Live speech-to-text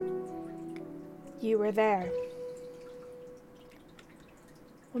You were there.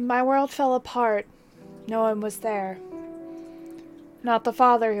 When my world fell apart, no one was there. Not the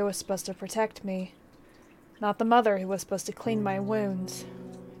father who was supposed to protect me. Not the mother who was supposed to clean my wounds.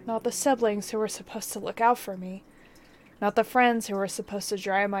 Not the siblings who were supposed to look out for me. Not the friends who were supposed to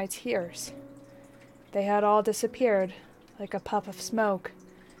dry my tears. They had all disappeared, like a puff of smoke,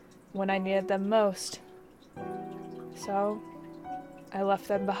 when I needed them most. So, I left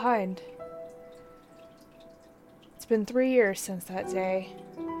them behind. It's been 3 years since that day.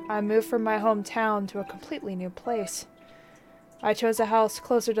 I moved from my hometown to a completely new place. I chose a house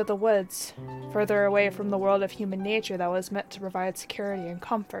closer to the woods, further away from the world of human nature that was meant to provide security and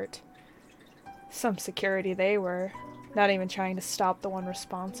comfort. Some security they were, not even trying to stop the one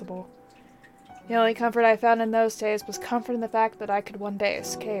responsible. The only comfort I found in those days was comfort in the fact that I could one day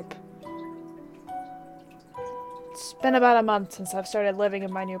escape. It's been about a month since I've started living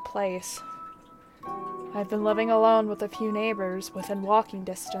in my new place. I've been living alone with a few neighbors within walking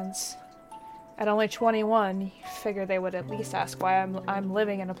distance. At only 21, you figure they would at least ask why I'm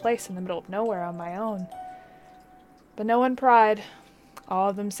living in a place in the middle of nowhere on my own. But no one pried. All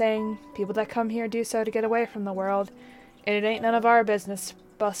of them saying people that come here do so to get away from the world, and it ain't none of our business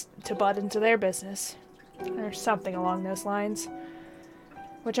to butt into their business. Or something along those lines.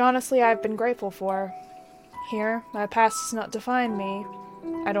 Which honestly I've been grateful for. Here, my past does not define me.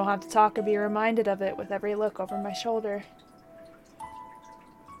 I don't have to talk or be reminded of it with every look over my shoulder.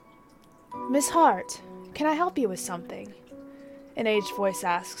 Miss Hart, can I help you with something? An aged voice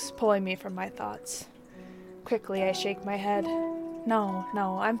asks, pulling me from my thoughts. Quickly, I shake my head. No,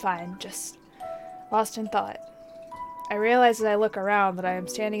 I'm fine, just lost in thought. I realize as I look around that I am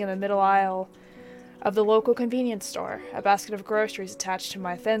standing in the middle aisle of the local convenience store, a basket of groceries attached to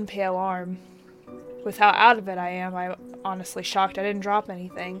my thin, pale arm. With how out of it I am, I'm honestly shocked I didn't drop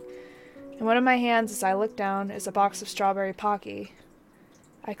anything. In one of my hands, as I look down, is a box of strawberry Pocky.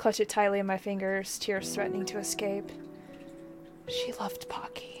 I clutch it tightly in my fingers, tears threatening to escape. She loved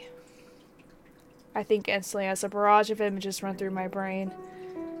Pocky. I think instantly as a barrage of images run through my brain.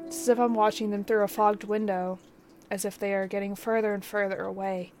 It's as if I'm watching them through a fogged window, as if they are getting further and further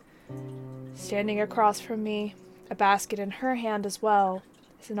away. Standing across from me, a basket in her hand as well,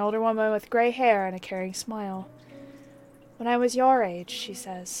 is an older woman with gray hair and a caring smile. When I was your age, she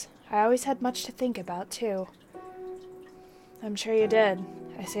says, I always had much to think about, too. I'm sure you did,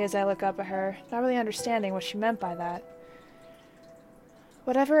 I say as I look up at her, not really understanding what she meant by that.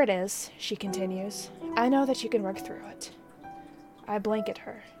 Whatever it is, she continues, I know that you can work through it. I blink at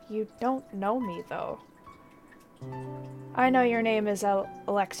her. You don't know me, though. I know your name is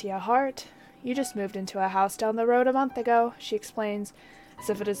Alexia Hart. You just moved into a house down the road a month ago, she explains,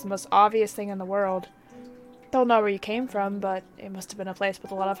 as if it is the most obvious thing in the world. Don't know where you came from, but it must have been a place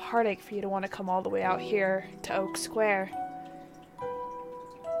with a lot of heartache for you to want to come all the way out here to Oak Square.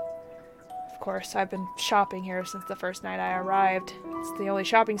 Of course, I've been shopping here since the first night I arrived. It's the only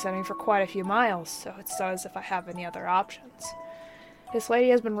shopping center for quite a few miles, so it's not as if I have any other options. This lady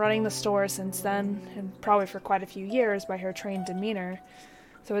has been running the store since then, and probably for quite a few years by her trained demeanor,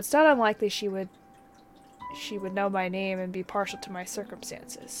 so it's not unlikely she would know my name and be partial to my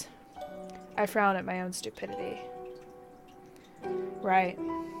circumstances. I frown at my own stupidity. Right.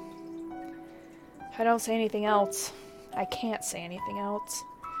 I don't say anything else. I can't say anything else.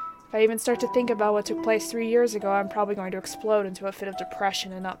 If I even start to think about what took place 3 years ago, I'm probably going to explode into a fit of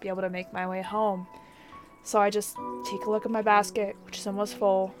depression and not be able to make my way home. So I just take a look at my basket, which is almost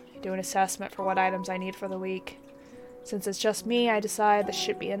full, do an assessment for what items I need for the week. Since it's just me, I decide this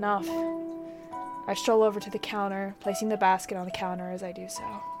should be enough. I stroll over to the counter, placing the basket on the counter as I do so.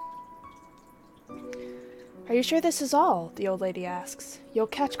 Are you sure this is all? The old lady asks. You'll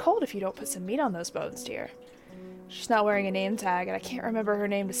catch cold if you don't put some meat on those bones, dear. She's not wearing a name tag, and I can't remember her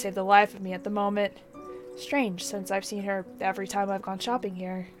name to save the life of me at the moment. Strange, since I've seen her every time I've gone shopping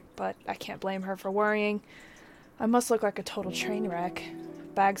here, but I can't blame her for worrying. I must look like a total train wreck.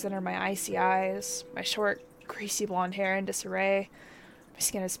 Bags under my icy eyes, my short, greasy blonde hair in disarray. My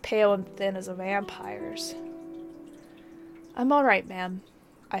skin is pale and thin as a vampire's. I'm all right, ma'am,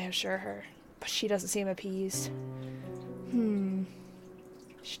 I assure her, but she doesn't seem appeased.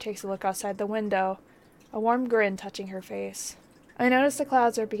 She takes a look outside the window, a warm grin touching her face. I notice the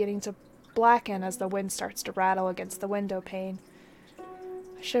clouds are beginning to blacken as the wind starts to rattle against the window pane.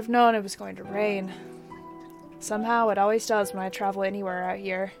 I should have known it was going to rain. Somehow it always does when I travel anywhere out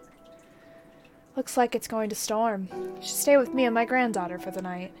here. Looks like it's going to storm. You should stay with me and my granddaughter for the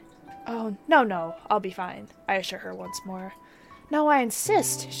night. Oh, no, I'll be fine, I assure her once more. No, I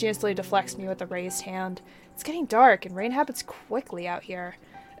insist, she instantly deflects me with a raised hand. It's getting dark, and rain happens quickly out here.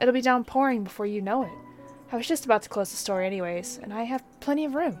 It'll be downpouring before you know it. I was just about to close the store anyways, and I have plenty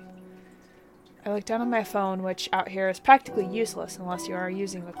of room. I look down on my phone, which out here is practically useless unless you are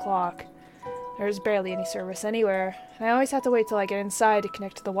using the clock. There's barely any service anywhere, and I always have to wait till I get inside to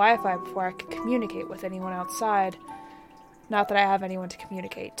connect to the Wi-Fi before I can communicate with anyone outside. Not that I have anyone to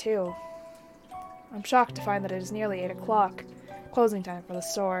communicate to. I'm shocked to find that it is nearly 8 o'clock, closing time for the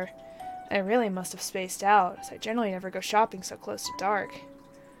store. I really must have spaced out, as I generally never go shopping so close to dark.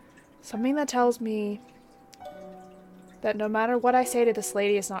 Something that tells me that no matter what I say to this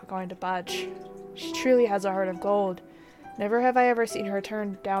lady is not going to budge. She truly has a heart of gold. Never have I ever seen her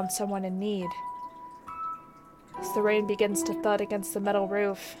turn down someone in need. As the rain begins to thud against the metal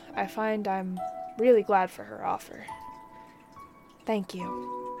roof, I find I'm really glad for her offer. Thank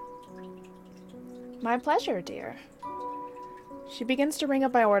you. My pleasure, dear. She begins to ring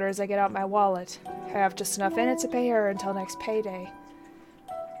up my order as I get out my wallet. I have just enough in it to pay her until next payday.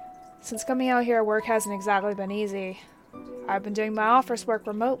 Since coming out here, work hasn't exactly been easy. I've been doing my office work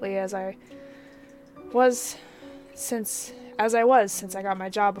remotely as I was since I got my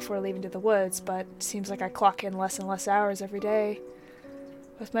job before leaving to the woods, but it seems like I clock in less and less hours every day.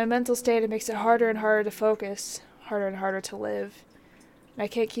 With my mental state, it makes it harder and harder to focus, harder and harder to live. And I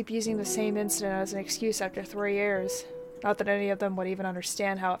can't keep using the same incident as an excuse after 3 years. Not that any of them would even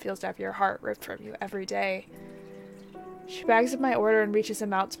understand how it feels to have your heart ripped from you every day. She bags up my order and reaches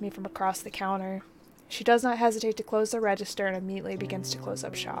them out to me from across the counter. She does not hesitate to close the register and immediately begins to close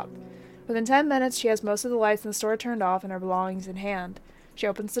up shop. Within 10 minutes, she has most of the lights in the store turned off and her belongings in hand. She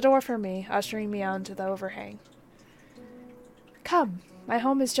opens the door for me, ushering me out into the overhang. Come, my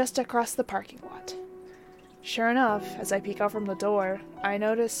home is just across the parking lot. Sure enough, as I peek out from the door, I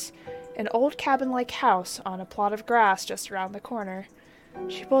notice an old cabin-like house on a plot of grass just around the corner.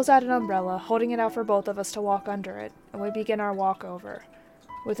 She pulls out an umbrella, holding it out for both of us to walk under it, and we begin our walk over.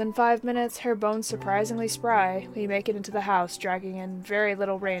 Within 5 minutes, her bones surprisingly spry, we make it into the house, dragging in very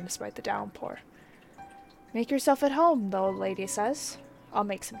little rain despite the downpour. Make yourself at home, the old lady says. I'll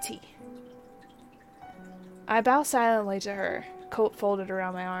make some tea. I bow silently to her, coat folded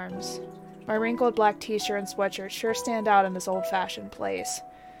around my arms. My wrinkled black t-shirt and sweatshirt sure stand out in this old-fashioned place.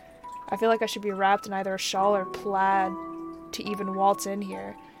 I feel like I should be wrapped in either a shawl or plaid to even waltz in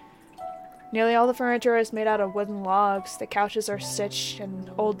here. Nearly all the furniture is made out of wooden logs, the couches are stitched in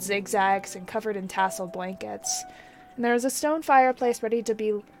old zigzags and covered in tasseled blankets, and there is a stone fireplace ready to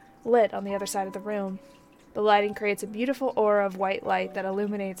be lit on the other side of the room. The lighting creates a beautiful aura of white light that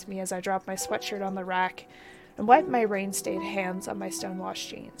illuminates me as I drop my sweatshirt on the rack and wipe my rain-stained hands on my stone-washed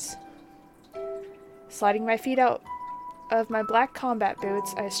jeans. Sliding my feet out of my black combat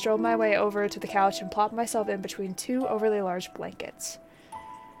boots, I stroll my way over to the couch and plop myself in between 2 overly large blankets.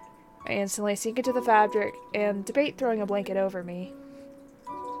 I instantly sink into the fabric and debate throwing a blanket over me.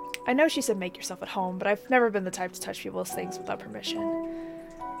 I know she said make yourself at home, but I've never been the type to touch people's things without permission.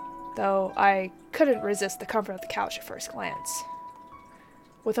 Though I couldn't resist the comfort of the couch at first glance.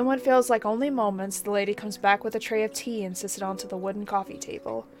 Within what feels like only moments, the lady comes back with a tray of tea and sits it onto the wooden coffee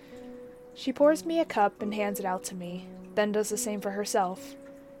table. She pours me a cup and hands it out to me, then does the same for herself.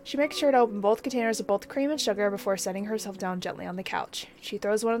 She makes sure to open both containers of both cream and sugar before setting herself down gently on the couch. She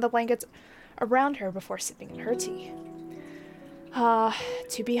throws one of the blankets around her before sipping in her tea.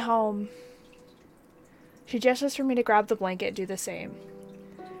 To be home. She gestures for me to grab the blanket and do the same,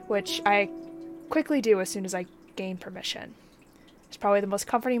 which I quickly do as soon as I gain permission. It's probably the most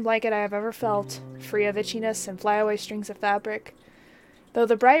comforting blanket I have ever felt, free of itchiness and flyaway strings of fabric, though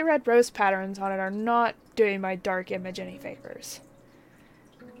the bright red rose patterns on it are not doing my dark image any favors.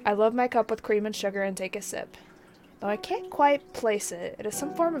 I load my cup with cream and sugar and take a sip. Though I can't quite place it, it is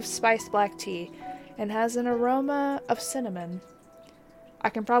some form of spiced black tea, and has an aroma of cinnamon. I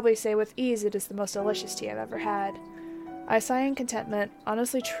can probably say with ease it is the most delicious tea I've ever had. I sigh in contentment,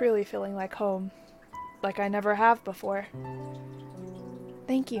 honestly truly feeling like home, like I never have before.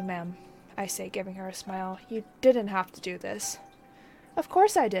 Thank you, ma'am, I say, giving her a smile. You didn't have to do this. Of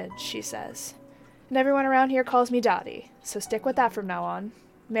course I did, she says. And everyone around here calls me Dottie, so stick with that from now on.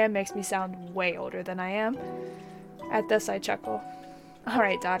 Ma'am makes me sound way older than I am. At this, I chuckle.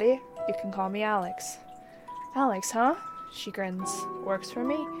 Alright, Dottie, you can call me Alex. Alex, huh? She grins. Works for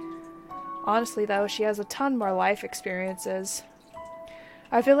me. Honestly, though, she has a ton more life experiences.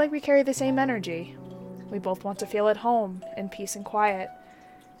 I feel like we carry the same energy. We both want to feel at home, in peace and quiet.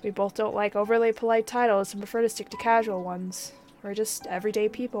 We both don't like overly polite titles and prefer to stick to casual ones. We're just everyday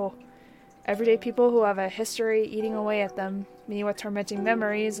people. Everyday people who have a history eating away at them, me with tormenting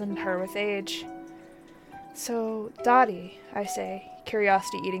memories and her with age. So, Dottie, I say,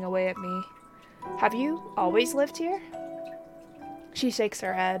 curiosity eating away at me, have you always lived here? She shakes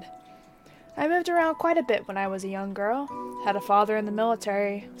her head. I moved around quite a bit when I was a young girl. Had a father in the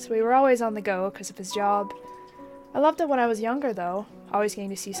military, so we were always on the go because of his job. I loved it when I was younger, though, always getting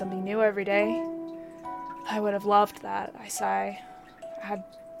to see something new every day. I would have loved that, I sigh. I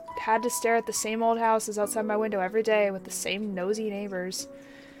had to stare at the same old houses outside my window every day with the same nosy neighbors.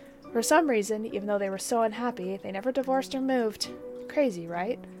 For some reason, even though they were so unhappy, they never divorced or moved. Crazy,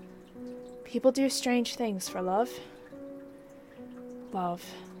 right? People do strange things for love. Love.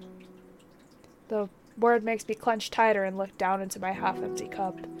 The word makes me clench tighter and look down into my half-empty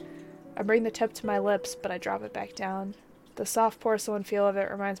cup. I bring the tip to my lips, but I drop it back down. The soft porcelain feel of it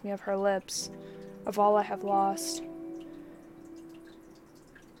reminds me of her lips, of all I have lost.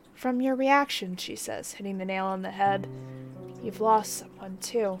 From your reaction, she says, hitting the nail on the head, you've lost someone,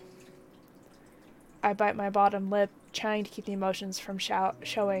 too. I bite my bottom lip, trying to keep the emotions from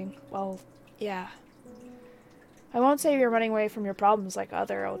showing. Well, yeah. I won't say you're running away from your problems like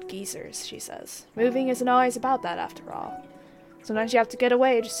other old geezers, she says. Moving isn't always about that, after all. Sometimes you have to get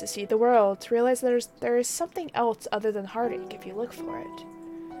away just to see the world, to realize there is something else other than heartache if you look for it.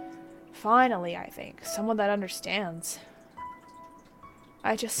 Finally, I think, someone that understands.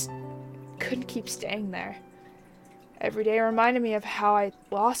 I just couldn't keep staying there. Every day reminded me of how I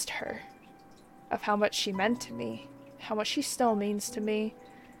lost her, of how much she meant to me, how much she still means to me,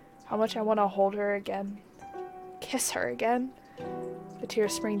 how much I want to hold her again, kiss her again. The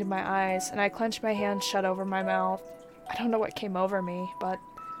tears spring to my eyes, and I clench my hands shut over my mouth. I don't know what came over me, but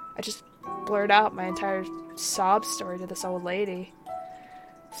I just blurred out my entire sob story to this old lady,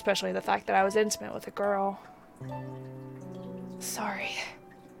 especially the fact that I was intimate with a girl. Sorry.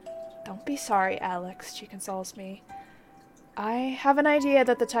 Don't be sorry, Alex, she consoles me. I have an idea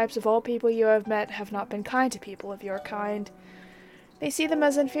that the types of old people you have met have not been kind to people of your kind. They see them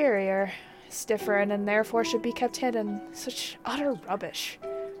as inferior, different, and therefore should be kept hidden. Such utter rubbish.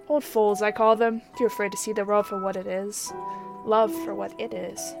 Old fools, I call them, too afraid to see the world for what it is. Love for what it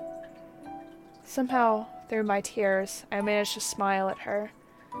is. Somehow, through my tears, I manage to smile at her,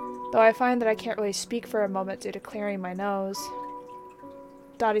 though I find that I can't really speak for a moment due to clearing my nose.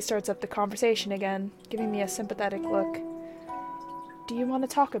 Dottie starts up the conversation again, giving me a sympathetic look. Do you want to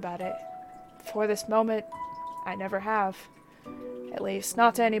talk about it? Before this moment, I never have. At least,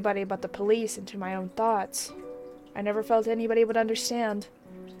 not to anybody but the police and to my own thoughts. I never felt anybody would understand.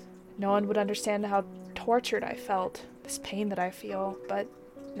 No one would understand how tortured I felt, this pain that I feel, but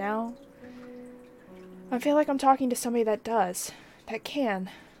now I feel like I'm talking to somebody that does, that can,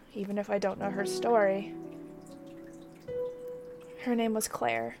 even if I don't know her story. Her name was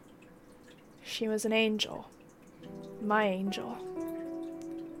Claire. She was an angel. My angel.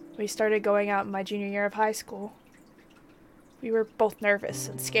 We started going out in my junior year of high school. We were both nervous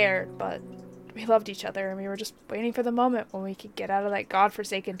and scared, but we loved each other, and we were just waiting for the moment when we could get out of that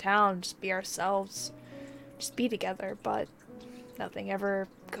godforsaken town, just be ourselves, just be together, but nothing ever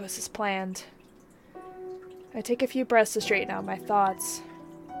goes as planned. I take a few breaths to straighten out my thoughts.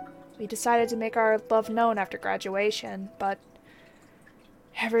 We decided to make our love known after graduation, but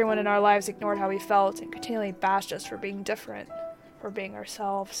everyone in our lives ignored how we felt and continually bashed us for being different, for being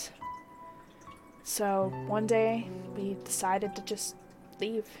ourselves. So, one day, we decided to just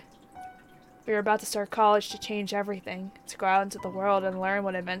leave. We were about to start college to change everything, to go out into the world and learn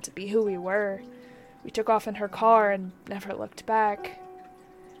what it meant to be who we were. We took off in her car and never looked back.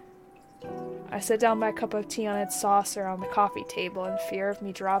 I set down my cup of tea on its saucer on the coffee table in fear of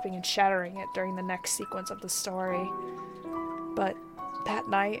me dropping and shattering it during the next sequence of the story. But that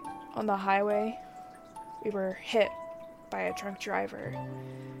night, on the highway, we were hit by a drunk driver.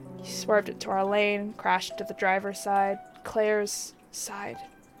 He swerved into our lane, crashed into the driver's side, Claire's side,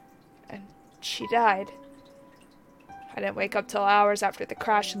 and she died. I didn't wake up till hours after the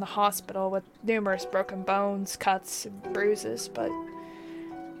crash in the hospital with numerous broken bones, cuts, and bruises, but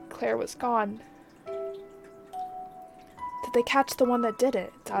Claire was gone. Did they catch the one that did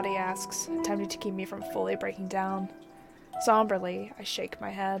it? Dottie asks, attempting to keep me from fully breaking down. Somberly, I shake my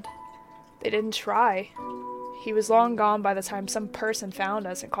head. They didn't try. He was long gone by the time some person found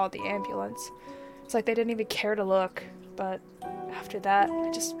us and called the ambulance. It's like they didn't even care to look, but after that,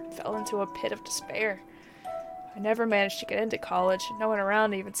 I just fell into a pit of despair. I never managed to get into college, and no one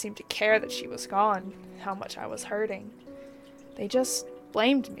around even seemed to care that she was gone, how much I was hurting. They just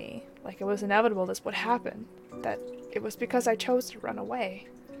blamed me, like it was inevitable this would happen, that it was because I chose to run away.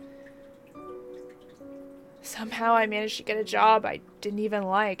 Somehow I managed to get a job I didn't even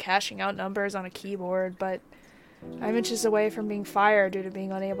like, hashing out numbers on a keyboard, but I'm inches away from being fired due to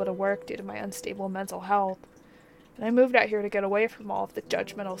being unable to work due to my unstable mental health. And I moved out here to get away from all of the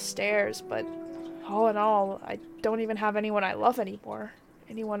judgmental stares, but All in all, I don't even have anyone I love anymore.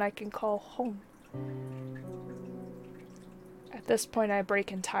 Anyone I can call home. At this point, I break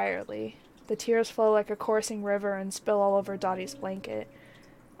entirely. The tears flow like a coursing river and spill all over Dottie's blanket.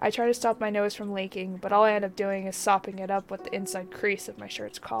 I try to stop my nose from leaking, but all I end up doing is sopping it up with the inside crease of my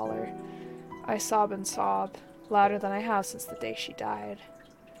shirt's collar. I sob and sob, louder than I have since the day she died.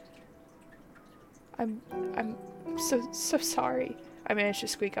 I'm so sorry, I managed to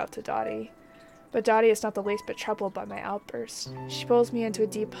squeak out to Dottie. But Dottie is not the least bit troubled by my outburst. She pulls me into a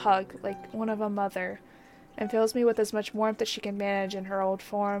deep hug, like one of a mother, and fills me with as much warmth as she can manage in her old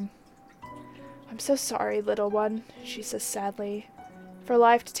form. I'm so sorry, little one, she says sadly, for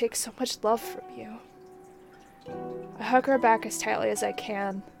life to take so much love from you. I hug her back as tightly as I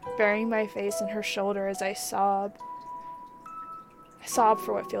can, burying my face in her shoulder as I sob. I sob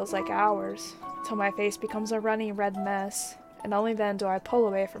for what feels like hours, till my face becomes a runny red mess, and only then do I pull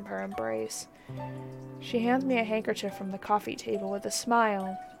away from her embrace. She hands me a handkerchief from the coffee table with a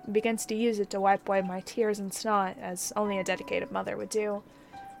smile, and begins to use it to wipe away my tears and snot, as only a dedicated mother would do.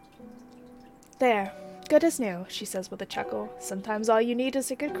 There, good as new, she says with a chuckle. Sometimes all you need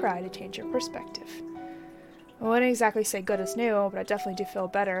is a good cry to change your perspective. I wouldn't exactly say good as new, but I definitely do feel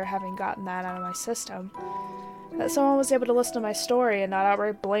better having gotten that out of my system. That someone was able to listen to my story and not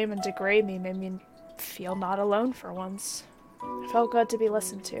outright blame and degrade me made me feel not alone for once. It felt good to be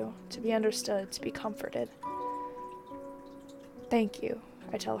listened to be understood, to be comforted. Thank you,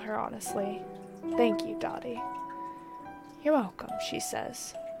 I tell her honestly. Thank you, Dottie. You're welcome, she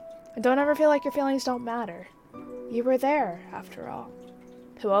says. And don't ever feel like your feelings don't matter. You were there, after all.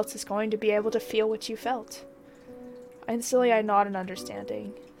 Who else is going to be able to feel what you felt? Instantly, I nod in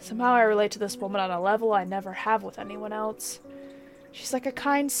understanding. Somehow I relate to this woman on a level I never have with anyone else. She's like a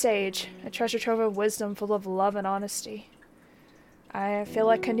kind sage, a treasure trove of wisdom full of love and honesty. I feel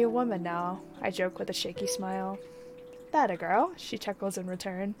like a new woman now, I joke with a shaky smile. That a girl, she chuckles in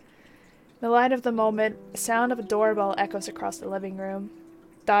return. In the light of the moment, the sound of a doorbell echoes across the living room.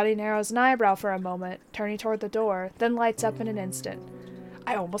 Dottie narrows an eyebrow for a moment, turning toward the door, then lights up in an instant.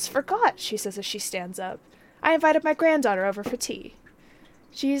 I almost forgot, she says as she stands up. I invited my granddaughter over for tea.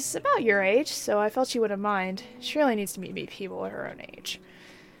 She's about your age, so I felt she wouldn't mind. She really needs to meet people her own age.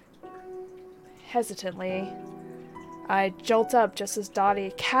 Hesitantly, I jolt up just as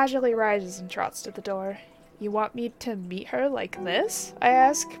Dottie casually rises and trots to the door. You want me to meet her like this? I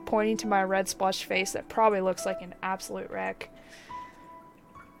ask, pointing to my red splashed face that probably looks like an absolute wreck.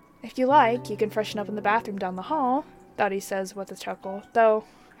 If you like, you can freshen up in the bathroom down the hall, Dottie says with a chuckle, though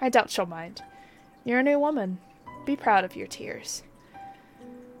I doubt she'll mind. You're a new woman. Be proud of your tears.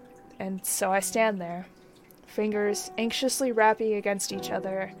 And so I stand there, fingers anxiously rapping against each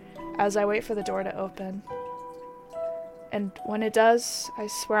other as I wait for the door to open. And when it does, I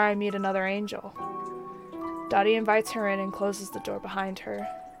swear I meet another angel. Dottie invites her in and closes the door behind her.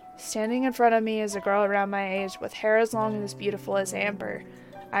 Standing in front of me is a girl around my age with hair as long and as beautiful as amber,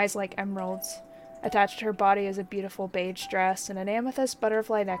 eyes like emeralds. Attached to her body is a beautiful beige dress and an amethyst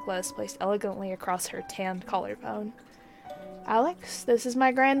butterfly necklace placed elegantly across her tanned collarbone. Alex, this is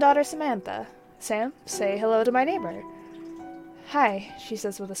my granddaughter Samantha. Sam, say hello to my neighbor. Hi, she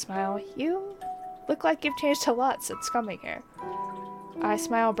says with a smile. You look like you've changed a lot since coming here. I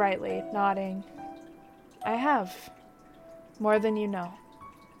smile brightly, nodding. I have. More than you know.